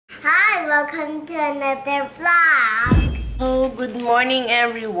Hi, welcome to another vlog. Oh, good morning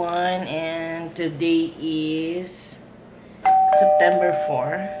everyone, and today is September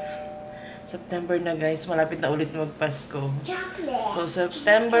 4. September na guys, malapit na ulit magpasko. Chocolate. So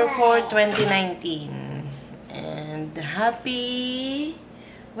September 4, 2019. And happy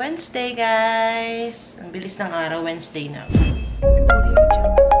Wednesday guys. Ang bilis ng araw, Wednesday na.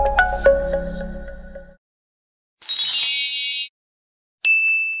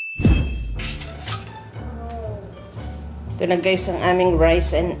 Ito na guys ang aming rice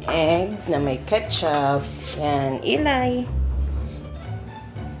and egg na may ketchup. Yan, ilay.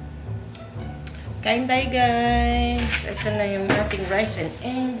 Kain tayo guys. Ito na yung ating rice and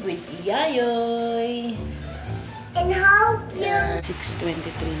egg with yayoy. And how you... 6:23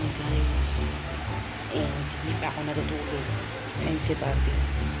 na guys. And hindi pa ako natutulog. And si Papi.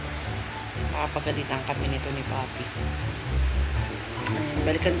 Makapagalitan kami nito ni Papi. And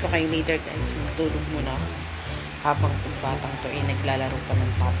balikan ko kayo later guys. Matulog muna ako. Habang itong batang to ay naglalaro pa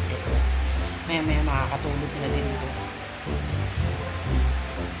ng tablet. Maya-maya makakatulog na din ito.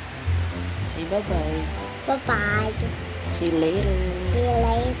 Say bye-bye. Bye-bye. See you later. See you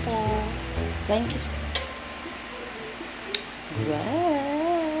later. Thank you.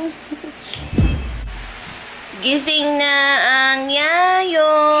 Wow. Gising na ang yayoy.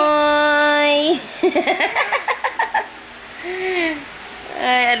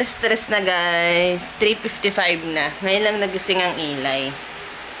 Ay, alas 3 na guys. 3:55 na. Ngayon lang nagising ang ilay.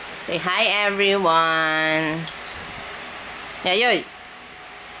 Say hi everyone. Yayoy.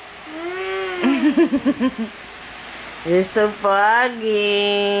 You're so foggy.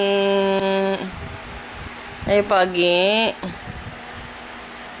 Ay, foggy.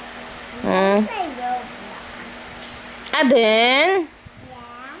 Aden?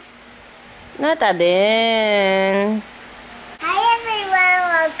 Yeah. Not Aden. Hi everyone,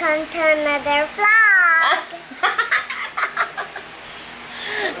 welcome to another vlog.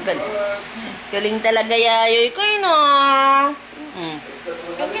 Galing talaga yayoy ko yun, no? I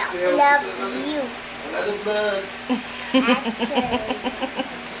don't love you. Another vlog.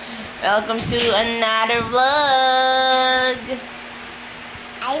 Welcome to another vlog.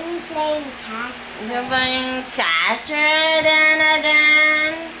 I'm playing Castle. You're playing Castle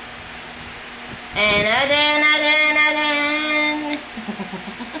again. And again.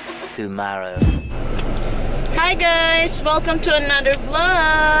 Tomorrow. Hi guys! Welcome to another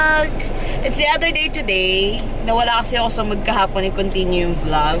vlog! It's the other day today. Nawala kasi ako sa mood kahapon i-continue yung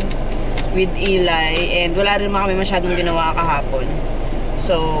vlog with Eli. And wala rin kami masyadong ginawa kahapon.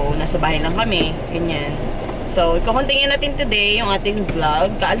 So, nasa bahay lang kami. Ganyan. So, i-continue natin today yung ating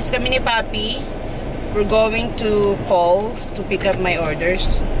vlog. Kaalis kami ni Papi. We're going to Coles to pick up my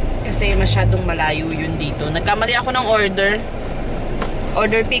orders. Kasi masyadong malayo yun dito. Nagkamali ako ng order.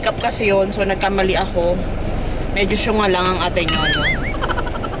 Order pick up kasi yun. So, nagkamali ako. Medyo syunga lang ang ate nyo, no?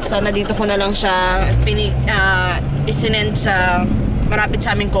 Sana dito ko na lang siya isinend sa marapit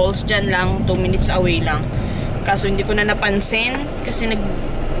sa aming Coles. Dyan lang. 2 minutes away lang. Kaso hindi ko na napansin. Kasi may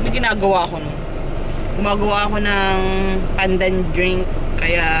ginagawa ako, no? Gumagawa ako ng pandan drink.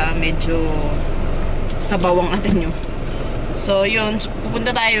 Kaya medyo sabaw ang ate nyo. So, yun.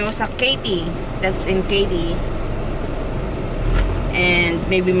 Pupunta tayo sa Katie. That's in Katie. And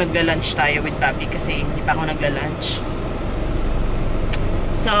maybe magla-lunch tayo with Papi kasi hindi pa ako nagla-lunch.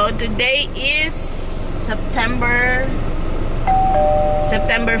 So, today is September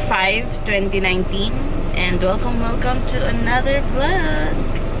 5, 2019. And welcome to another vlog.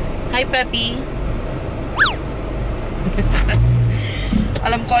 Hi, Papi.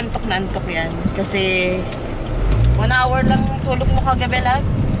 Alam ko, antok na antok yan. Kasi 1 hour lang tulog mo kagabi, lab.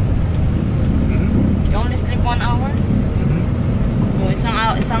 You only sleep 1 hour? So,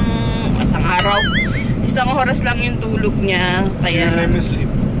 isang araw. Isang oras lang yung tulog niya. Kaya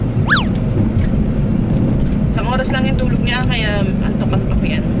isang oras lang yung tulog niya. Kaya antok-antok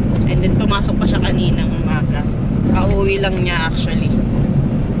yan. And then pumasok pa siya kaninang umaga. Pauwi lang niya actually.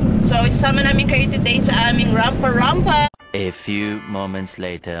 So, isasama namin kayo today sa aming rampa-rampa. A few moments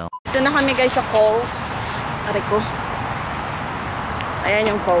later. Ito na kami guys sa Coles. Aray ko. Ayan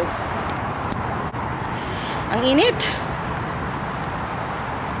yung Coles. Ang init.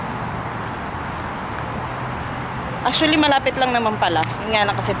 Actually, malapit lang naman pala. Yung nga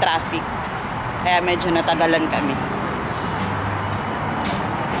lang kasi traffic. Kaya medyo natagalan kami.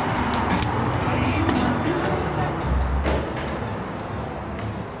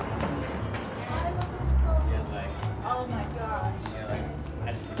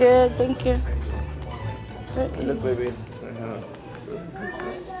 Good, thank you. Look, baby.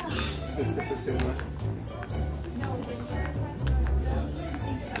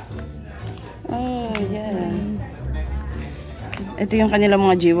 Oh, yeah. Ito yung kanilang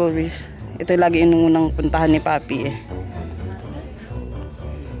mga jewelries. Ito lagi inunang puntahan ni Papi eh.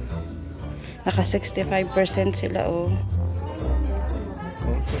 Naka 65% sila oh.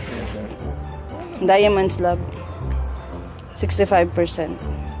 Diamonds, love. 65%.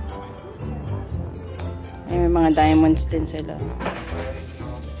 Ay, may mga diamonds din sila.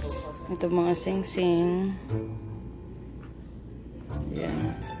 Ito mga sing-sing.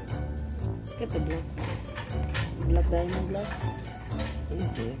 Yan. Ito black. Black diamond, love.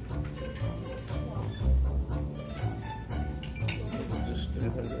 Okay.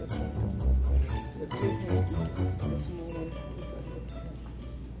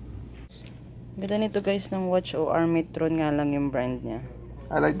 Ganda nito guys ng watch o Armitron nga lang yung brand niya.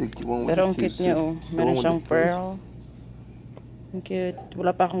 I like the one with Pero ang the cute niya oh. Meron siyang pearl. Ang cute. Wala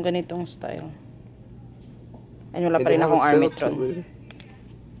pa akong ganitong style. And wala pa rin akong Armitron.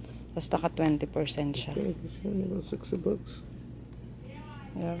 Basta ka 20% siya. About $60.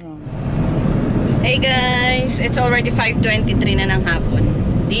 You're wrong. Hey guys! It's already 5:23 na ng hapon.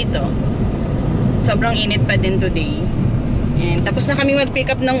 Dito. Sobrang init pa din today. And tapos na kami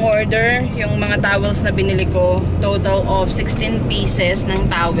mag-pick up ng order. Yung mga towels na binili ko. Total of 16 pieces ng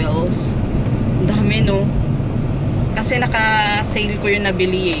towels. Ang dami no? Kasi naka-sale ko yung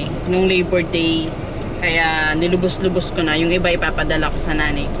nabili eh. Nung Labor Day. Kaya nilubos-lubos ko na. Yung iba ipapadala ko sa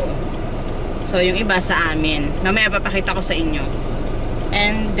nanay ko. So yung iba sa amin. Mamaya papakita ko sa inyo.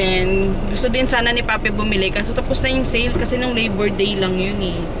 And then, gusto din sana ni Papi bumili. Kaso tapos na yung sale. Kasi nung Labor Day lang yun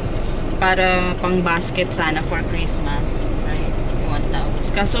eh. Para pang basket sana for Christmas. Right? You want towels.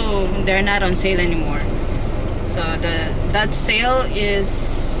 Kaso, they're not on sale anymore. So, that sale is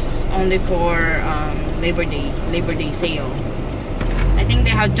only for Labor Day. Labor Day sale. I think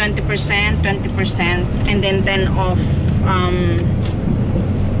they have 20%, 20%, and then 10 off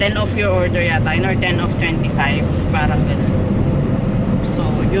 10 off your order yata. Or 10 off 25. Parang ganun. So,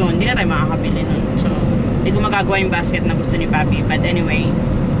 yun. Hindi na tayo makakabili nun. So, hindi ko magagawa yung basket na gusto ni Papi. But anyway,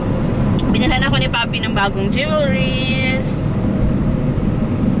 binilhan ako ni Papi ng bagong jewelries.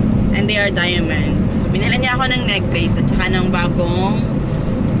 And they are diamonds. Binilhan niya ako ng necklace at saka ng bagong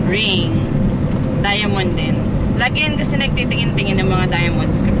ring. Diamond din. Lagi yan kasi nagtitingin-tingin ng mga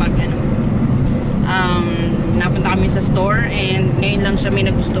diamonds kapag ano. Napunta kami sa store and ngayon lang siya may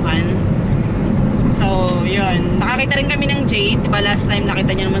nagustuhan. So, yun. Nakakita rin kami ng jade. Diba last time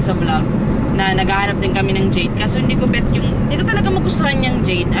nakita niyo naman sa vlog na naghahanap din kami ng jade. Kaso hindi ko talaga magustuhan yung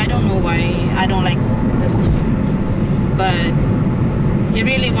jade. I don't know why. I don't like the stones. But, he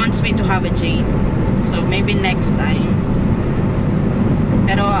really wants me to have a jade. So, maybe next time.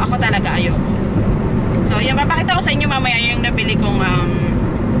 Pero ako talaga ayoko. So, yun. Papakita ko sa inyo mamaya yung nabili kong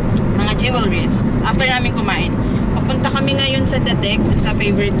mga jewelries. After namin kumain. Papunta kami ngayon sa The Deck, sa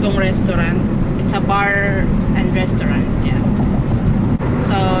favorite kong restaurant. It's a bar and restaurant. Yeah.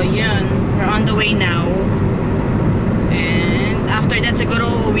 So, yun. We're on the way now. And after that, siguro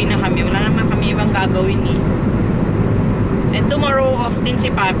uuwi na kami. Wala naman kami ibang gagawin eh. And tomorrow off din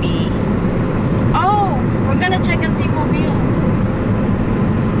si Papi. Oh! We're gonna check ang T-Mobile.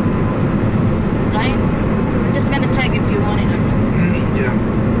 Right? We're just gonna check if you want it or not. Yeah.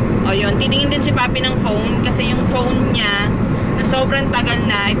 O yun, titingin din si Papi ng phone. Kasi yung phone niya na sobrang tagal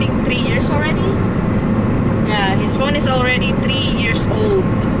na, I think 3 years already. Yeah, his phone is already 3 years old.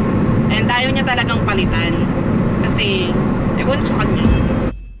 And ayaw niya talagang palitan. Kasi, ewan ko sa kanya.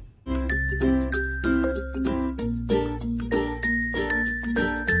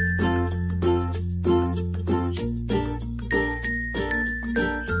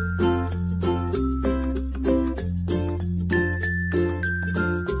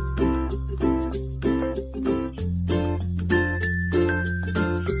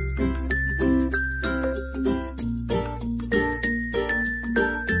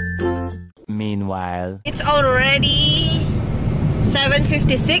 Meanwhile, It's already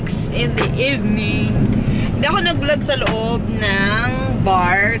 7:56 in the evening. Hindi ako nag-vlog sa loob ng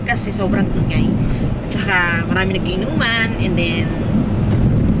bar kasi sobrang ingay. Tsaka marami nag-inuman and then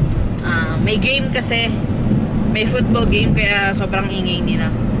may game kasi. May football game kaya sobrang ingay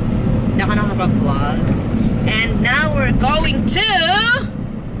nila. Hindi ako nakapag-vlog. And now we're going to...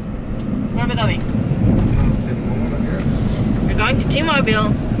 Where are we going? We're going to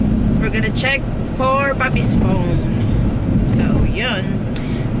T-Mobile. We're gonna check for Papi's phone. So, yun.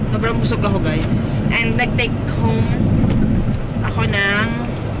 Sobrang busog ako, guys. And nag-take home ako ng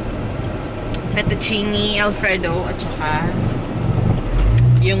fettuccine Alfredo at saka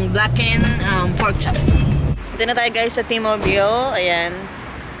yung blackened pork chop. Ito na tayo, guys, sa T-Mobile. Ayan.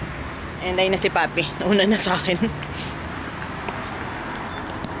 And ayun na si Papi. Nauna na sa akin.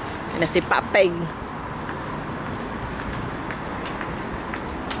 na si Papay.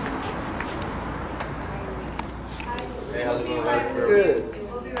 Good.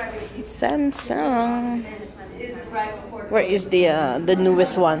 Samsung. Where is the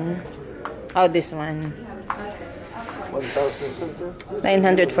newest one? Oh, this one. 1,000 something?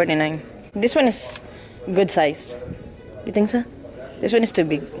 949. This one is good size. You think so? This one is too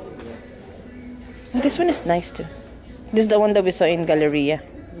big. Oh, this one is nice too. This is the one that we saw in Galleria.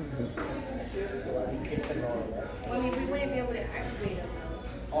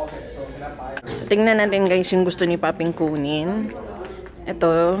 So, tingnan natin guys yung gusto ni Paping kunin.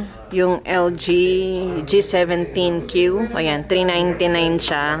 Ito, yung LG G17Q. Ayan, 399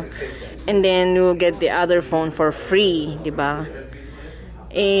 siya. And then, we'll get the other phone for free. Diba?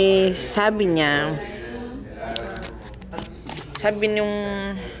 Eh, sabi nung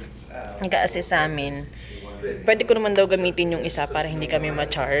nag-a-assist sa amin, pwede ko naman daw gamitin yung isa para hindi kami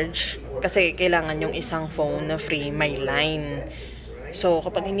ma-charge. Kasi kailangan yung isang phone na free, may line. So,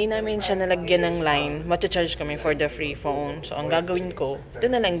 kapag hindi namin siya nalagyan ng line, ma-charge kami for the free phone. So, ang gagawin ko, ito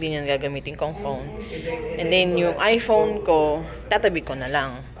na lang din yung gagamitin kong phone. And then, yung iPhone ko, tatabi ko na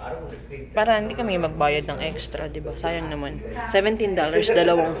lang. Para hindi kami magbayad ng extra, diba? Sayang naman. $17,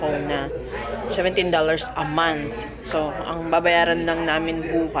 dalawang phone na. $17 a month. So, ang babayaran lang namin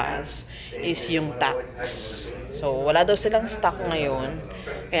bukas is yung tax. So, wala daw silang stock ngayon.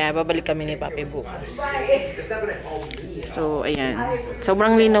 Kaya, babalik kami ni Papi bukas. So, ayan.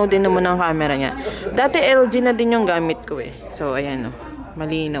 Sobrang linaw din naman ang camera niya. Dati LG na din yung gamit ko eh. So, ayan o.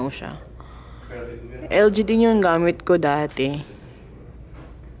 Malinaw siya. LG din yung gamit ko dati.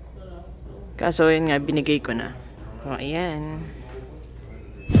 Kaso, yun nga, binigay ko na. So, ayan.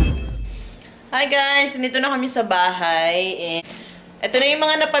 Hi guys! Nandito na kami sa bahay. And ito na yung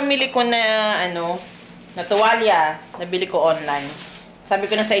mga napamili ko na, na tuwalya. Nabili ko online. Sabi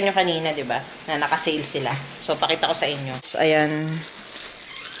ko na sa inyo kanina, di ba? Na naka-sale sila. So, pakita ko sa inyo. So, ayan.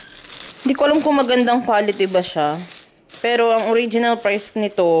 Hindi ko alam kung magandang quality ba siya. Pero, ang original price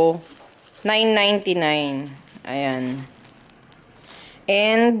nito, $9.99. Ayan.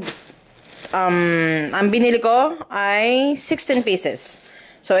 And, ang binili ko ay 16 pieces.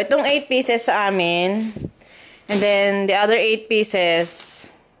 So, itong 8 pieces sa amin. And then, the other 8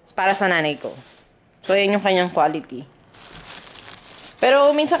 pieces para sa nanay ko. So, yan yung kanyang quality.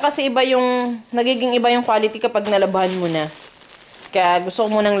 Pero, minsan kasi nagiging iba yung quality kapag nalabahan mo na. Kaya, gusto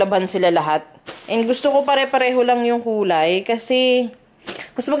ko munang labahan sila lahat. And gusto ko pare-pareho lang yung kulay. Kasi,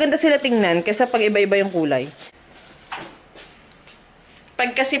 mas maganda sila tingnan kaysa pag iba-iba yung kulay.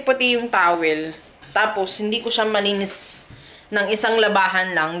 Pag kasi puti yung towel, tapos hindi ko siya malinis ng isang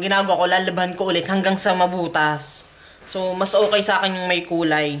labahan lang, ginagawa ko, lalabahan ko ulit hanggang sa mabutas. So, mas okay sa akin yung may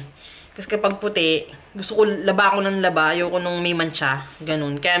kulay. Kasi kapag puti, gusto ko laba ko ng laba, ayoko nung may mancha,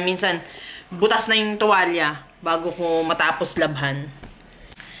 ganun. Kaya minsan, butas na yung tuwalya bago ko matapos labhan.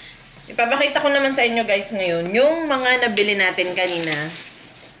 Ipapakita ko naman sa inyo guys ngayon, yung mga nabili natin kanina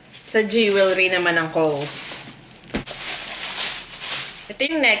sa jewelry naman ng Kohl's. Ito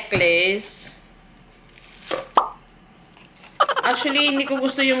yung necklace. Actually, hindi ko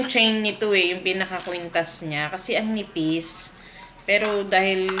gusto yung chain nito eh, yung pinaka-kwintas niya. Kasi ang nipis. Pero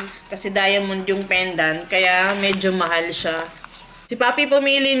dahil kasi diamond yung pendant, kaya medyo mahal siya. Si Papi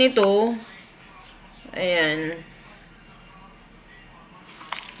pumili nito. Ayan.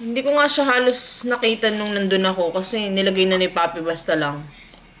 Hindi ko nga siya halos nakita nung nandun ako kasi nilagay na ni Papi basta lang.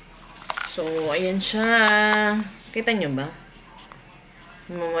 So, ayan siya. Kita nyo ba?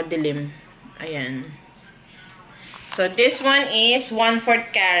 Madilim. Ayan. So, this one is 1/4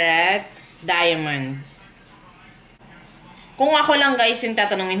 carat diamond. Kung ako lang guys yung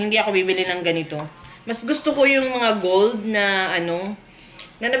tatanungin, hindi ako bibili ng ganito. Mas gusto ko yung mga gold na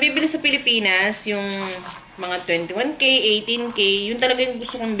na nabibili sa Pilipinas, yung mga 21K, 18K, yun talaga yung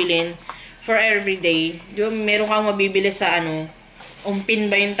gusto kong bilhin for everyday. Yung meron kang mabibili sa umpin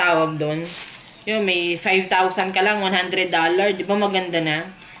ba yung tawag doon? Yung may 5,000 ka lang, $100, di ba maganda na?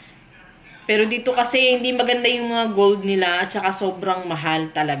 Pero dito kasi hindi maganda yung mga gold nila at saka sobrang mahal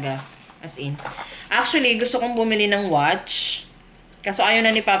talaga. As in. Actually, gusto kong bumili ng watch. Kaso ayaw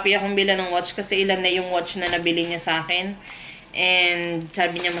na ni Papi akong bila ng watch kasi ilan na yung watch na nabili niya sa akin. And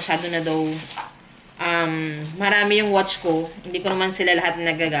sabi niya masyado na daw marami yung watch ko. Hindi ko naman sila lahat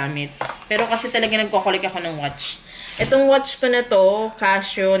nagagamit. Pero kasi talaga nagko-collect ako ng watch. Itong watch ko na to,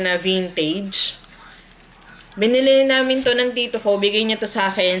 Casio na vintage. Binili namin to ng tito ko. Bigay niya to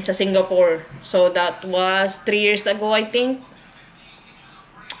sa akin sa Singapore. So that was 3 years ago, I think.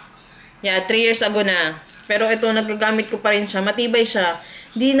 Yeah, 3 years ago na. Pero ito, nagagamit ko pa rin siya. Matibay siya.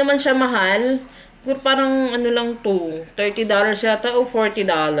 Di naman siya mahal. Siguro parang ano lang to, $30 yata o $40,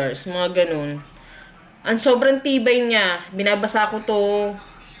 mga ganun. Ang sobrang tibay niya. Binabasa ko to,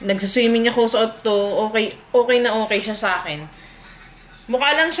 nagsaswimming ako sa to, okay na okay siya sa akin.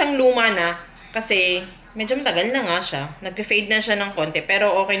 Mukha lang siyang luma na, kasi medyo matagal na nga siya. Nag-fade na siya ng konti,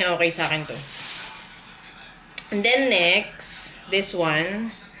 pero okay na okay sa akin to. And then next, this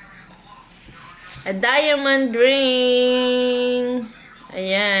one. A diamond ring.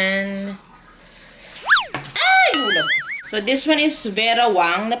 Ayan. Ay! Hulog. So, this one is Vera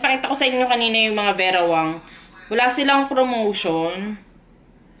Wang. Napakita ko sa inyo kanina yung mga Vera Wang. Wala silang promotion.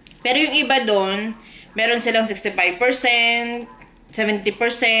 Pero yung iba doon, meron silang 65%,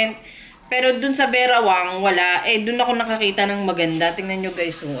 70%. Pero dun sa Vera Wang, wala. Eh, dun ako nakakita ng maganda. Tingnan nyo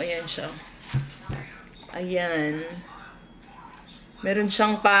guys. Oh, ayan siya. Ayan. Meron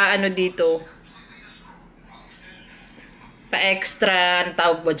siyang ano dito. Pa-extra, ang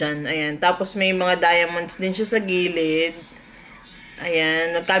tawag ba dyan? Ayan. Tapos may mga diamonds din siya sa gilid.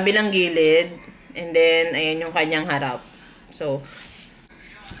 Ayan. Magkabilang gilid. And then, ayan yung kanyang harap. So,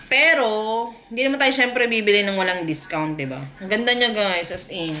 pero, hindi naman tayo syempre bibili ng walang discount, diba? Ang ganda niya guys, as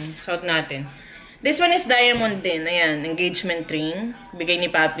in. Suot natin. This one is diamond din. Ayan, engagement ring. Bigay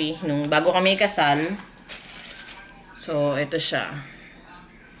ni Papi nung bago kami kasal. So, ito siya.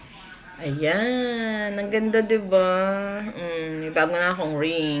 Ayan. Ang ganda, diba? May bago na akong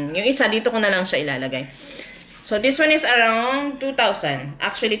ring. Yung isa, dito ko na lang siya ilalagay. So, this one is around 2,000.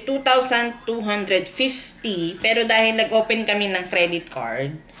 Actually, 2,250. Pero dahil nag-open kami ng credit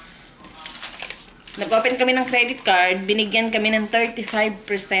card, binigyan kami ng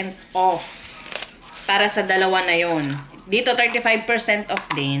 35% off. Para sa dalawa na yon. Dito, 35% off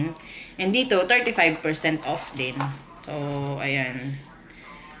din. And dito, 35% off din. So, ayan.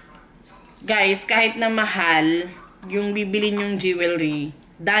 Guys, kahit na mahal yung bibilin yung jewelry,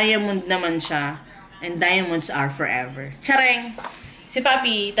 diamond naman siya. And diamonds are forever. Chareng! Si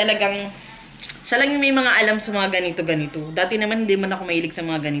Papi, talagang, siya lang yung may mga alam sa mga ganito-ganito. Dati naman, hindi man ako mahilig sa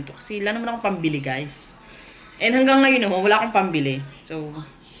mga ganito. Kasi wala naman akong pambili, guys. And hanggang ngayon, wala akong pambili. So,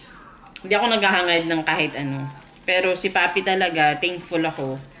 hindi ako naghahangad ng kahit ano. Pero si Papi talaga, thankful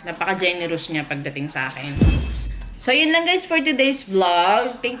ako. Napaka-generous niya pagdating sa akin. So, yun lang guys for today's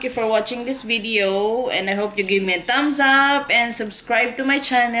vlog. Thank you for watching this video. And I hope you give me a thumbs up and subscribe to my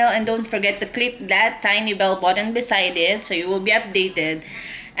channel. And don't forget to click that tiny bell button beside it so you will be updated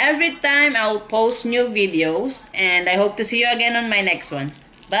every time I'll post new videos. And I hope to see you again on my next one.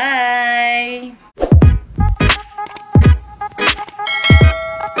 Bye!